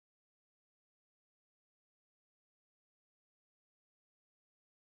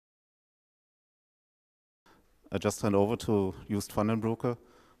I just hand over to Joost van den Broeke.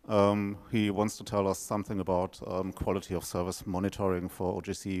 He wants to tell us something about quality of service monitoring for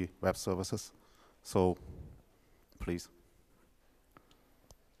OGC Web Services. So, please.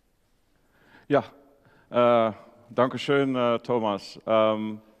 Ja, danke schön, Thomas.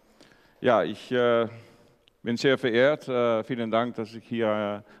 Ja, ich bin sehr verehrt. Vielen Dank, dass ich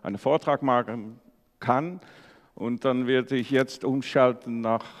hier einen Vortrag machen kann. Und dann werde ich jetzt umschalten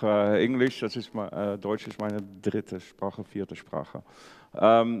nach Englisch. Deutsch ist meine dritte Sprache, vierte Sprache.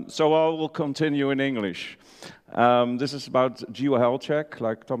 So I will continue in English. This is about GeoHealthCheck.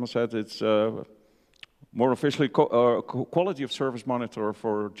 Like Thomas said, it's more officially quality of service monitor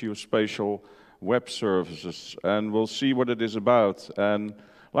for Geospatial Web Services. And we'll see what it is about. And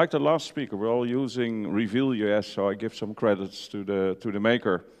like the last speaker, we're all using Reveal.js, so I give some credits to the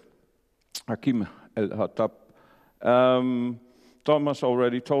maker, Hakim El-Hattab. Thomas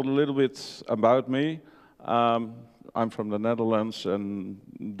already told a little bit about me. I'm from the Netherlands and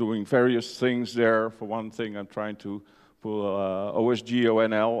doing various things there. For one thing, I'm trying to pull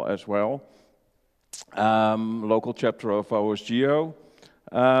OSGeo-NL as well, local chapter of OSGeo.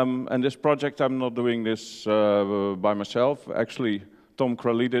 And this project, I'm not doing this by myself. Actually, Tom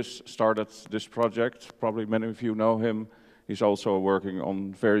Kralidis started this project. Probably many of you know him. He's also working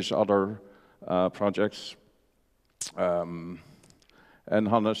on various other projects. And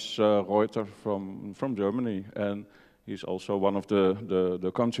Hannes Reuter from Germany, and he's also one of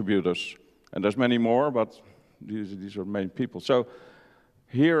the contributors. And there's many more, but these are main people. So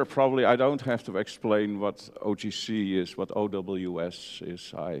here probably I don't have to explain what OGC is, what OWS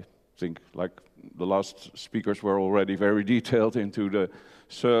is. I think like the last speakers were already very detailed into the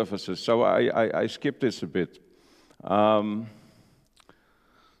services. So I skip this a bit.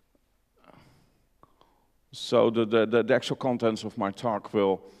 So the actual contents of my talk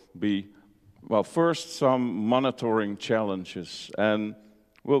will be, well, first some monitoring challenges, and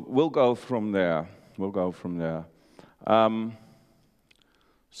we'll go from there. We'll go from there.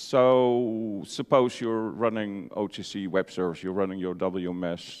 So suppose you're running OGC Web Service, you're running your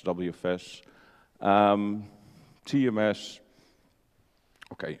WMS, WFS, TMS,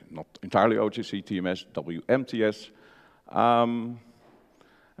 okay, not entirely OGC, TMS, WMTS,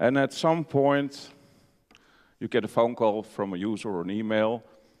 and at some point you get a phone call from a user or an email.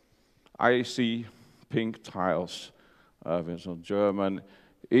 I see pink tiles. It's in German.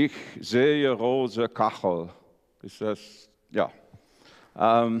 Ich sehe rote Kachel. Is that, yeah.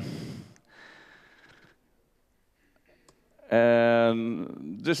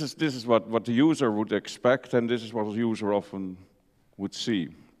 And this is what the user would expect, and this is what the user often would see.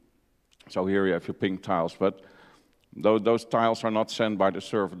 So here you have your pink tiles, but those tiles are not sent by the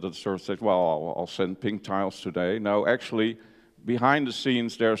server. The server says, well, I'll send pink tiles today. No, actually, behind the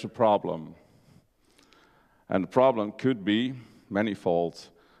scenes, there's a problem. And the problem could be manifold.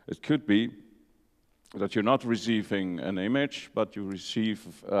 It could be that you're not receiving an image, but you receive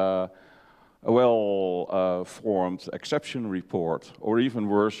a well-formed exception report. Or even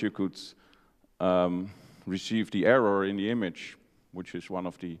worse, you could receive the error in the image, which is one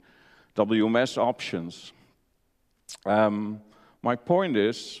of the WMS options. My point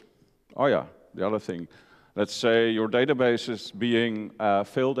is, oh yeah, the other thing. Let's say your database is being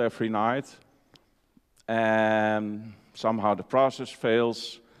filled every night, and somehow the process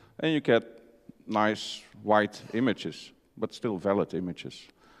fails, and you get nice white images, but still valid images.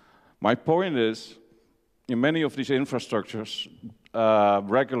 My point is, in many of these infrastructures,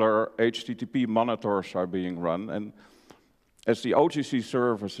 regular HTTP monitors are being run, and as the OGC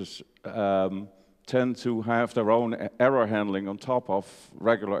services tend to have their own error handling on top of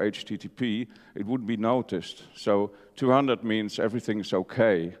regular HTTP, it would be noticed. So 200 means everything's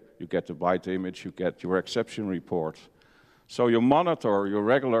okay. You get the byte image, you get your exception report. So your monitor, your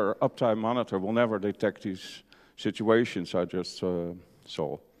regular uptime monitor, will never detect these situations I just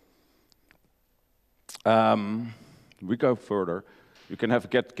saw. We go further. You can have a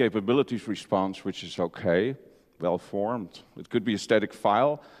get capabilities response, which is okay, well-formed. It could be a static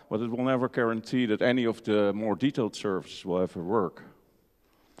file, but it will never guarantee that any of the more detailed services will ever work.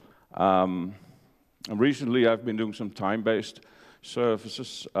 And recently, I've been doing some time-based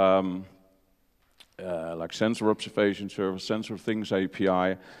services, like sensor observation service, sensor things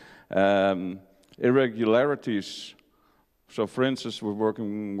API, irregularities. So for instance, we're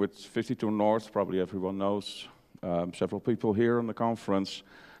working with 52 North, probably everyone knows, several people here in the conference.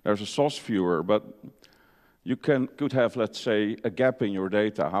 There's a source viewer, but you could have, let's say, a gap in your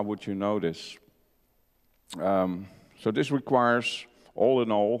data. How would you know this? So this requires, all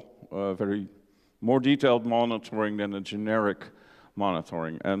in all, very more detailed monitoring than a generic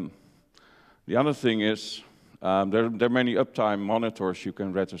monitoring. And the other thing is, There are many uptime monitors you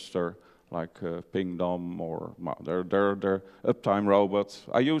can register, like Pingdom or they're uptime robots.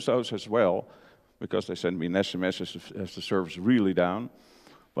 I use those as well because they send me an SMS as the service is really down.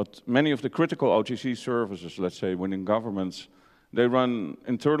 But many of the critical OGC services, let's say within governments, they run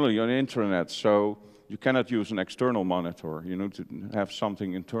internally on the intranet, so you cannot use an external monitor. You need to have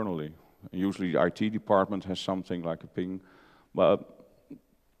something internally. Usually the IT department has something like a ping. But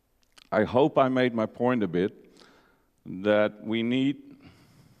I hope I made my point a bit, that we need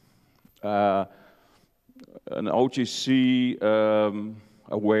an OGC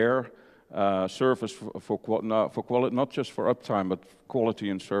aware service for quality, not just for uptime, but quality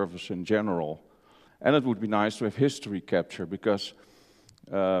and service in general. And it would be nice to have history capture, because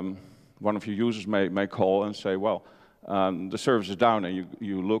one of your users may call and say, well, the service is down, and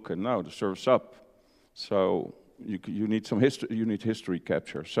you look and no, the service is up. So you need some history. You need history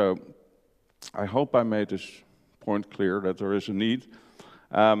capture. So I hope I made this point clear that there is a need.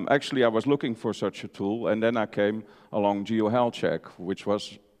 Actually, I was looking for such a tool, and then I came along GeoHealthCheck, which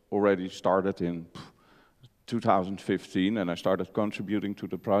was already started in 2015, and I started contributing to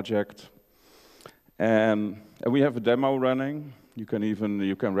the project. And we have a demo running. You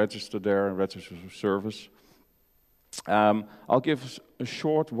can register there and register for service. I'll give a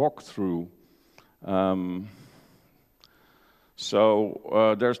short walkthrough.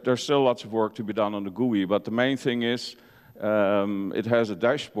 There's still lots of work to be done on the GUI, but the main thing is it has a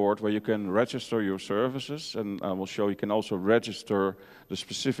dashboard where you can register your services, and I will show you can also register the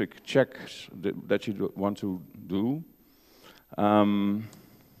specific checks that you want to do.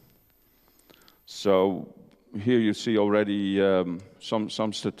 So here you see already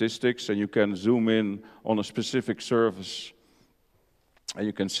some statistics, and you can zoom in on a specific service, and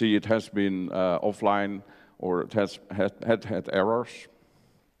you can see it has been offline, or it has had errors,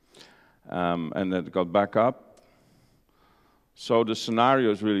 and then it got back up. So the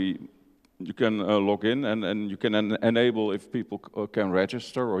scenario is really, you can log in, and you can enable if people can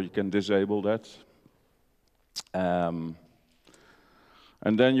register, or you can disable that. And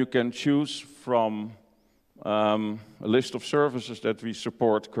then you can choose from a list of services that we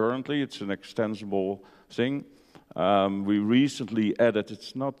support currently. It's an extensible thing. We recently added,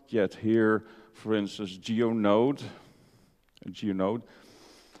 it's not yet here, for instance, GeoNode.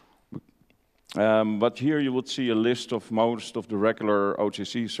 But here you would see a list of most of the regular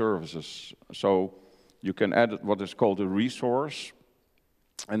OGC services. So you can add what is called a resource,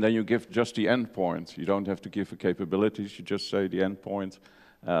 and then you give just the endpoint. You don't have to give the capabilities, you just say the endpoint.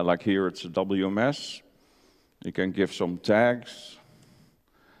 Like here it's a WMS. You can give some tags.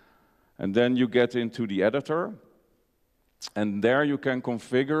 And then you get into the editor, and there you can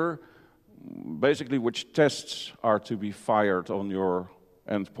configure basically which tests are to be fired on your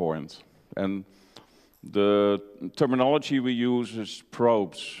endpoint. And the terminology we use is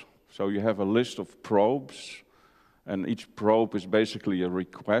probes. So you have a list of probes, and each probe is basically a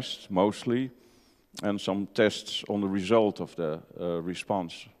request, mostly, and some tests on the result of the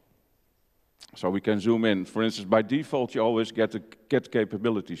response. So we can zoom in. For instance, by default, you always get a get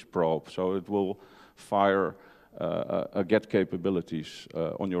capabilities probe. So it will fire a get capabilities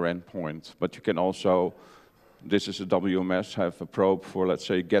on your endpoint. But you can also, this is a WMS, have a probe for, let's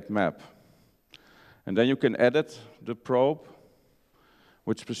say, get map. And then you can edit the probe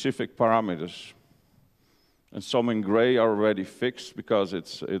with specific parameters. And some in gray are already fixed because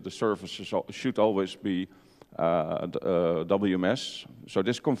the service should always be WMS. So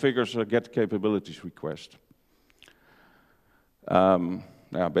this configures a get capabilities request.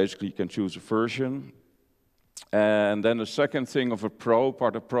 Basically, you can choose a version. And then the second thing of a probe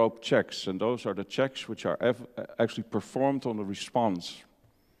are the probe checks. And those are the checks which are actually performed on the response.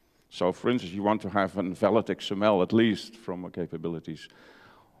 So for instance, you want to have a valid XML at least from capabilities,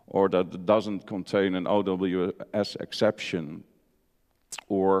 or that it doesn't contain an OWS exception,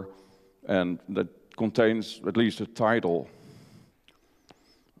 and that contains at least a title.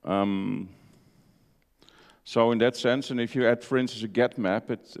 So in that sense, and if you add, for instance, a get map,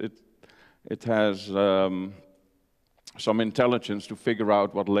 it has some intelligence to figure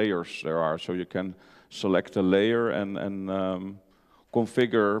out what layers there are. So you can select a layer and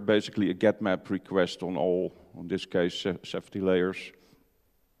configure basically a get map request on all, in this case, 70 layers.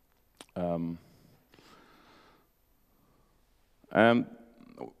 And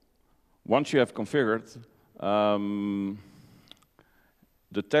once you have configured,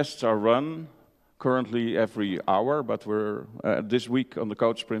 the tests are run currently every hour, but we're this week on the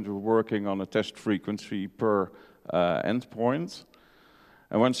code sprint we're working on a test frequency per endpoint.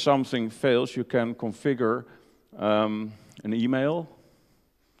 And when something fails, you can configure an email,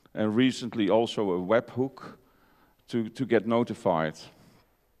 and recently also a webhook to get notified.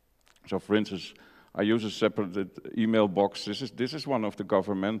 So for instance, I use a separate email box. This is one of the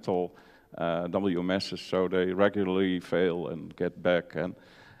governmental WMSs, so they regularly fail and get back.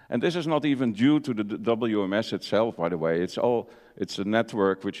 And this is not even due to the WMS itself, by the way. It's a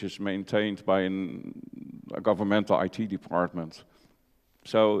network which is maintained by a governmental IT department.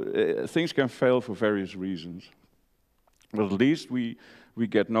 So things can fail for various reasons. But at least we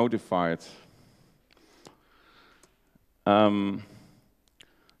get notified.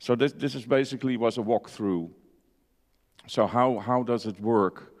 So this is basically was a walkthrough. So how does it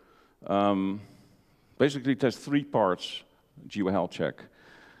work? Basically, it has three parts, GeoHealthCheck.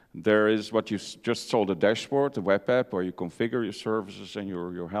 There is what you just saw, the dashboard, the web app, where you configure your services and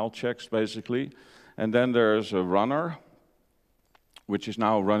your health checks, basically. And then there's a runner, which is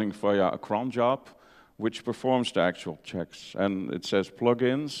now running via a cron job, which performs the actual checks. And it says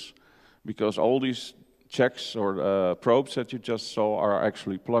plugins, because all these checks or probes that you just saw are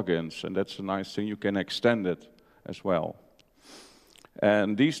actually plugins, and that's a nice thing. You can extend it as well.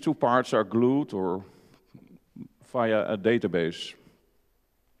 And these two parts are glued or via a database.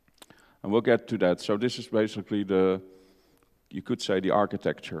 And we'll get to that. So this is basically you could say the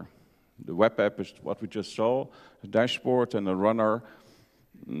architecture. The web app is what we just saw, the dashboard, and the runner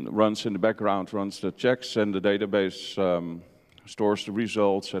runs in the background, runs the checks, and the database stores the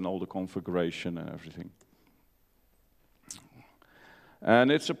results and all the configuration and everything.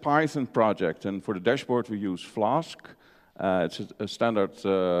 And it's a Python project, and for the dashboard we use Flask. It's a standard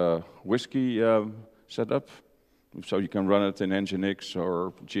whiskey setup, so you can run it in Nginx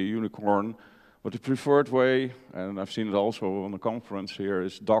or GeoUnicorn. But the preferred way, and I've seen it also on the conference here,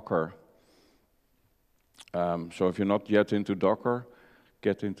 is Docker. So if you're not yet into Docker,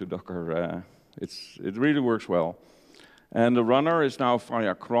 get into Docker. It really works well. And the runner is now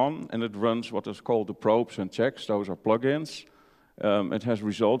via cron, and it runs what is called the probes and checks. Those are plugins. It has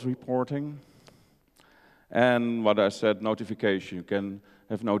result reporting. And what I said, notification. You can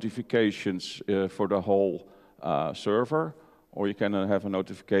have notifications for the whole server, or you can have a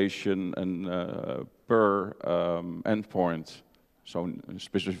notification per endpoint. So a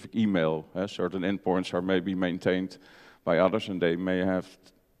specific email. Certain endpoints are maybe maintained by others, and they may have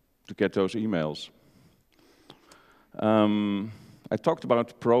to get those emails. I talked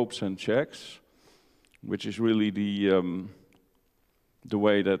about probes and checks, which is really the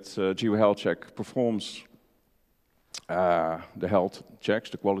way that GeoHealthCheck performs the health checks,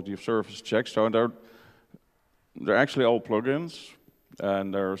 the quality of service checks. So they're actually all plugins,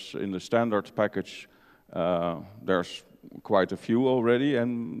 and there's in the standard package there's quite a few already,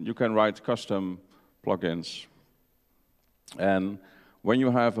 and you can write custom plugins. And when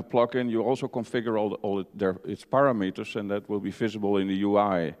you have a plugin, you also configure all its parameters, and that will be visible in the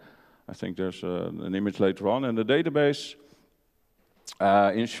UI. I think there's an image later on. And the database,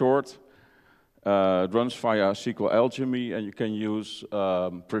 in short, it runs via SQL Alchemy, and you can use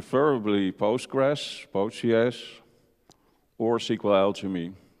preferably Postgres, FOSSGIS, or SQL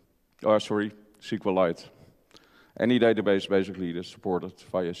Alchemy. Sorry, SQLite. Any database basically that's supported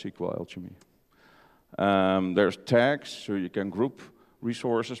via SQL Alchemy. There's tags, so you can group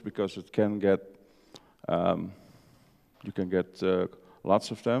resources because it can get you can get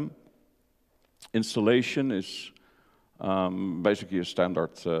lots of them. Installation is basically a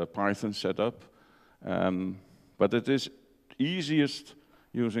standard Python setup, but it is easiest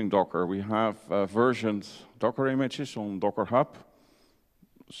using Docker. We have versioned Docker images on Docker Hub.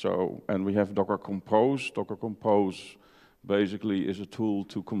 So, and we have Docker Compose. Docker Compose basically is a tool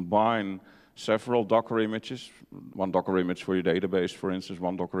to combine several Docker images. One Docker image for your database, for instance,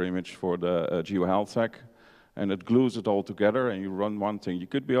 one Docker image for the GeoHealthCheck, and it glues it all together and you run one thing. You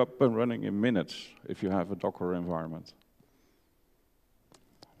could be up and running in minutes if you have a Docker environment.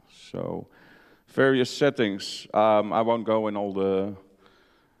 So, various settings. I won't go in all the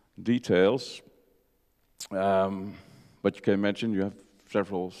details, but you can imagine you have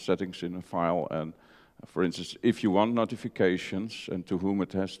several settings in a file, and for instance, if you want notifications and to whom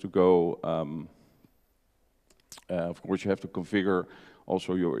it has to go, of course you have to configure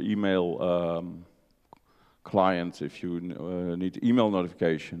also your email client if you need email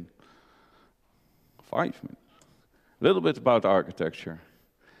notification. 5 minutes. A little bit about architecture.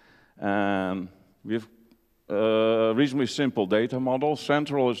 We have a reasonably simple data model.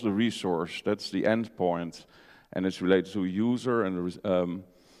 Central is the resource, that's the endpoint, and it's related to a user,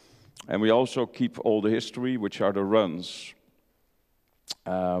 and we also keep all the history, which are the runs.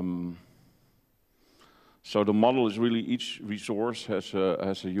 So the model is really each resource has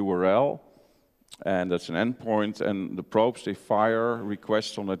a URL, and that's an endpoint, and the probes, they fire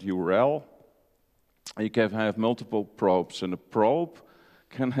requests on that URL, you can have multiple probes, and a probe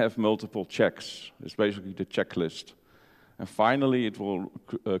can have multiple checks. It's basically the checklist. And finally, it will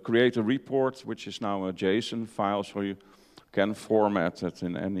create a report, which is now a JSON file, so you can format it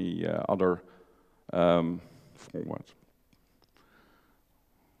in any other format.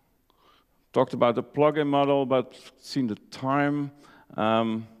 Talked about the plugin model, but seen the time.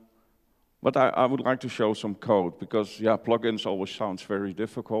 But I would like to show some code, because yeah, plugins always sounds very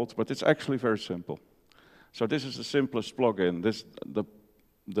difficult, but it's actually very simple. So this is the simplest plugin. This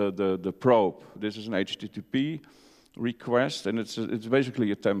the probe. This is an HTTP request, and it's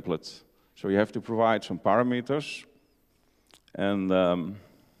basically a template. So you have to provide some parameters, and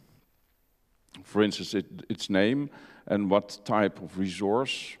for instance, its name and what type of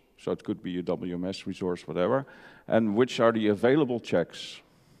resource. So it could be a WMS resource, whatever, and which are the available checks.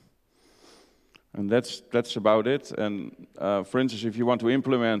 And that's about it. And for instance, if you want to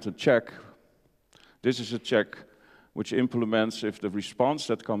implement a check, this is a check which implements if the response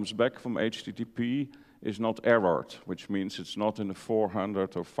that comes back from HTTP is not errored, which means it's not in the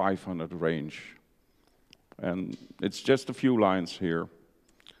 400 or 500 range. And it's just a few lines here.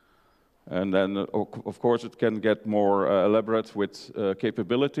 And then, of course, it can get more elaborate with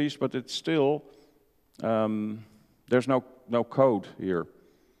capabilities, but it's still, there's no code here.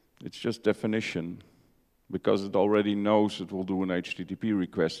 It's just definition, because it already knows it will do an HTTP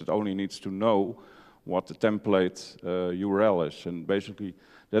request. It only needs to know what the template URL is. And basically,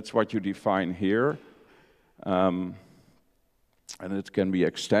 that's what you define here. And it can be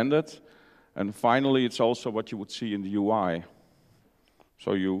extended. And finally, it's also what you would see in the UI.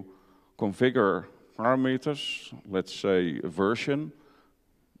 So you configure parameters, let's say a version,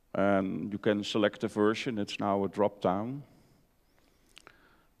 and you can select a version. It's now a drop-down.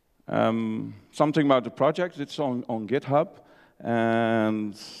 Something about the project, it's on GitHub.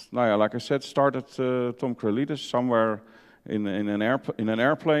 And now, yeah, like I said, started Tom Kralidis somewhere in an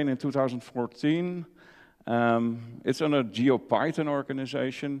airplane in 2014. It's on a GeoPython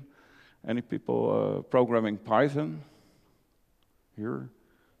organization. Any people programming Python here?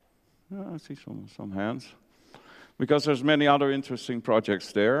 I see some hands. Because there's many other interesting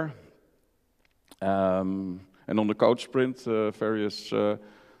projects there. And on the code sprint, various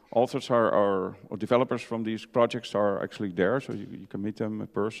authors or developers from these projects are actually there, so you can meet them in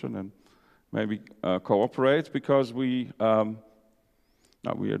person and maybe cooperate, because we have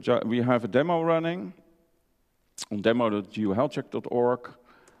a demo running on demo.geohealthcheck.org,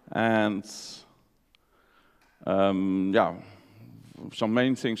 and yeah, some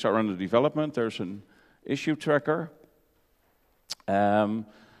main things are under development. There's an issue tracker,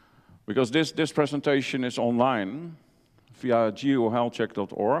 because this presentation is online via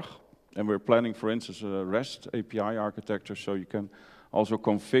GeoHealthCheck.org, and we're planning, for instance, a REST API architecture, so you can also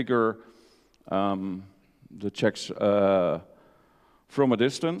configure the checks from a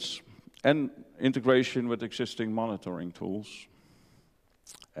distance, and integration with existing monitoring tools.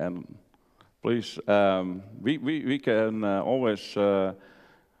 And please, we can always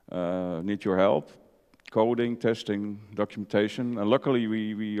need your help, coding, testing, documentation, and luckily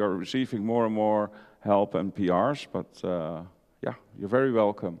we are receiving more and more help and PRs, but yeah, you're very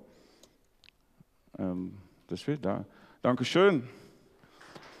welcome. Das wird da. Dankeschön.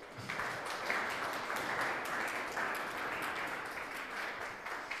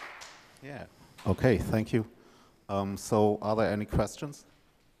 Yeah. Okay, thank you. So, are there any questions?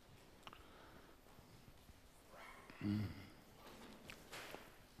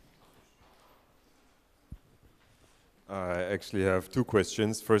 I actually have two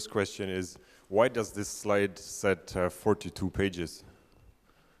questions. First question is, why does this slide set 42 pages?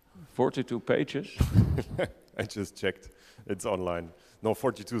 42 pages? I just checked. It's online. No,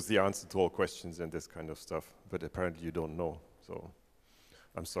 42 is the answer to all questions and this kind of stuff. But apparently you don't know, so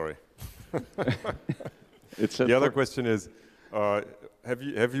I'm sorry. The other question is,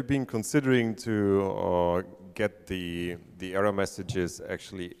 have you been considering to get the error messages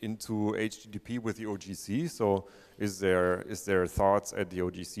actually into HTTP with the OGC? So is there thoughts at the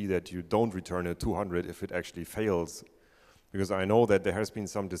OGC that you don't return a 200 if it actually fails? Because I know that there has been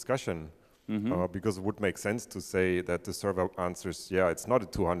some discussion, because it would make sense to say that the server answers, yeah, it's not a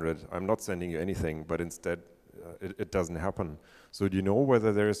 200, I'm not sending you anything, but instead it doesn't happen. So do you know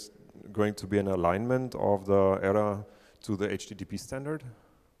whether there's going to be an alignment of the error to the HTTP standard?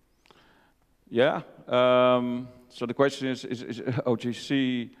 Yeah, so the question is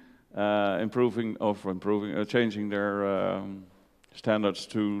OGC changing their standards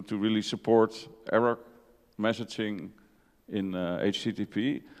to really support error messaging in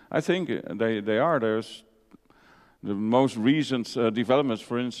HTTP? I think they are. The most recent developments,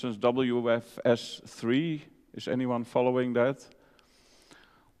 for instance, WFS3, is anyone following that?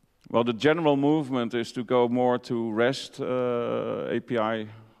 Well, the general movement is to go more to REST API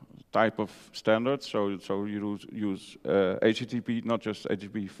type of standards. So you use HTTP, not just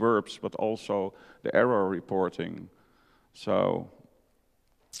HTTP verbs, but also the error reporting. So,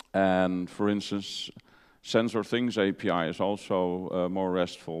 and for instance, Sensor Things API is also more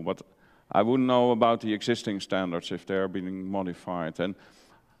RESTful. But I wouldn't know about the existing standards if they are being modified. And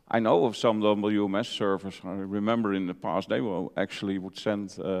I know of some WMS servers, I remember in the past, they will actually would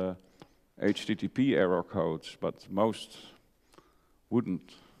send HTTP error codes, but most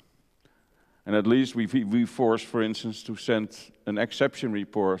wouldn't. And at least we force, for instance, to send an exception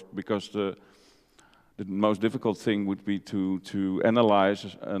report, because the most difficult thing would be to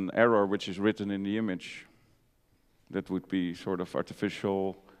analyze an error which is written in the image. That would be sort of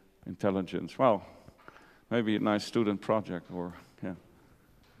artificial intelligence. Well, maybe a nice student project, or yeah.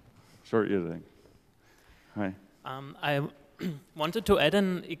 Sorry, you think? Hi. I wanted to add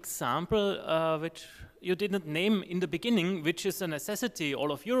an example which you didn't name in the beginning, which is a necessity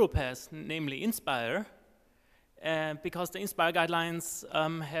all of Europe has, namely Inspire, because the Inspire guidelines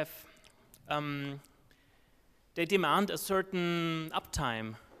they demand a certain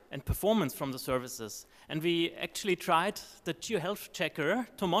uptime and performance from the services. And we actually tried the GeoHealthChecker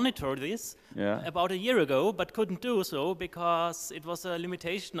to monitor this about a year ago, but couldn't do so because it was a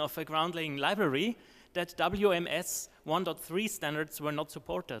limitation of a ground-laying library that WMS 1.3 standards were not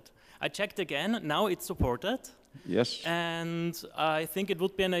supported. I checked again, now it's supported. Yes. And I think it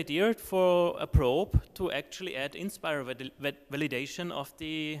would be an idea for a probe to actually add Inspire validation of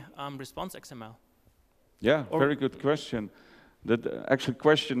the response XML. Yeah, very good question. That actual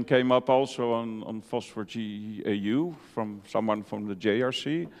question came up also on FOSSGIS from someone from the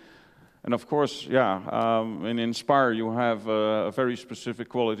JRC. And of course, yeah, in Inspire you have a very specific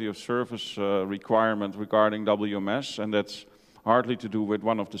quality of service requirement regarding WMS, and that's hardly to do with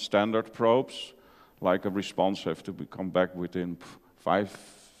one of the standard probes, like a response have to come back within 5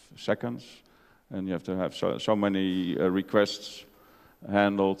 seconds, and you have to have so many requests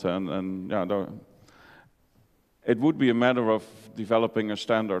handled, and yeah, it would be a matter of developing a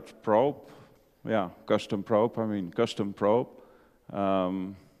standard probe, yeah, custom probe,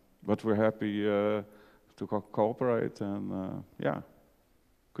 but we're happy to cooperate, and yeah,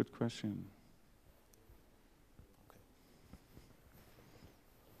 good question.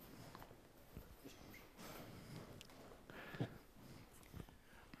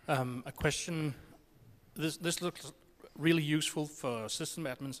 A question, this looks really useful for system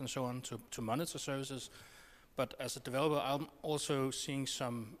admins and so on to monitor services, but as a developer I'm also seeing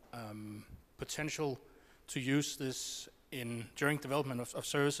some potential to use this during development of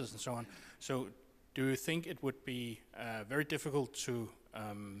services and so on. So do you think it would be very difficult to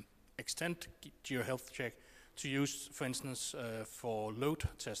extend GeoHealthCheck to use, for instance, for load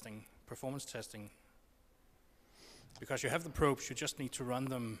testing, performance testing? Because you have the probes, you just need to run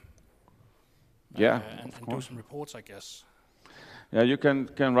them and do some reports, I guess. Yeah, you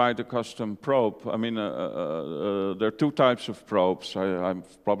can write a custom probe. I mean, there are 2 types of probes. I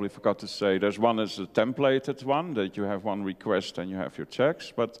probably forgot to say. There's one is a templated one, that you have one request and you have your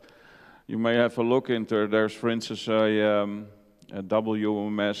checks. But you may have a look into, there's for instance a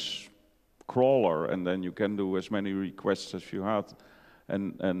WMS crawler, and then you can do as many requests as you have.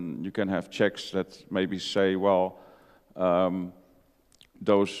 And you can have checks that maybe say, well,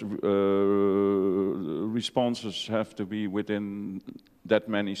 those responses have to be within that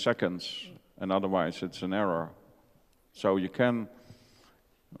many seconds, and otherwise it's an error. So you can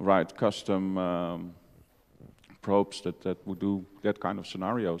write custom probes that would do that kind of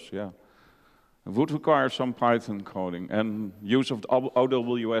scenarios, yeah. It would require some Python coding and use of the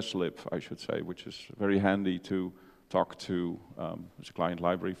OWS-lib, I should say, which is very handy to talk to as a client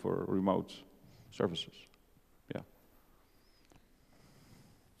library for remote services.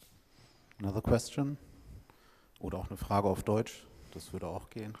 Another question? Oder auch eine Frage auf Deutsch? Das würde auch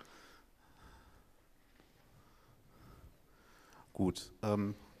gehen. Gut. A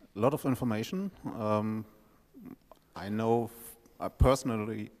lot of information. I know I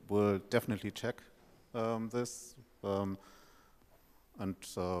personally will definitely check this and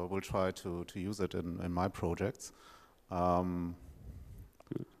will try to use it in my projects. I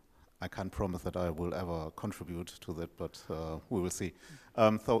can't promise that I will ever contribute to that, but we will see.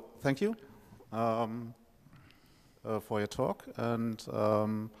 So thank you for your talk, and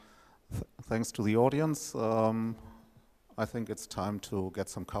thanks to the audience. I think it's time to get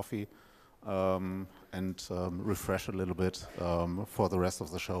some coffee and refresh a little bit for the rest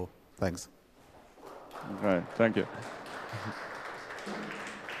of the show. Thanks. Okay, thank you.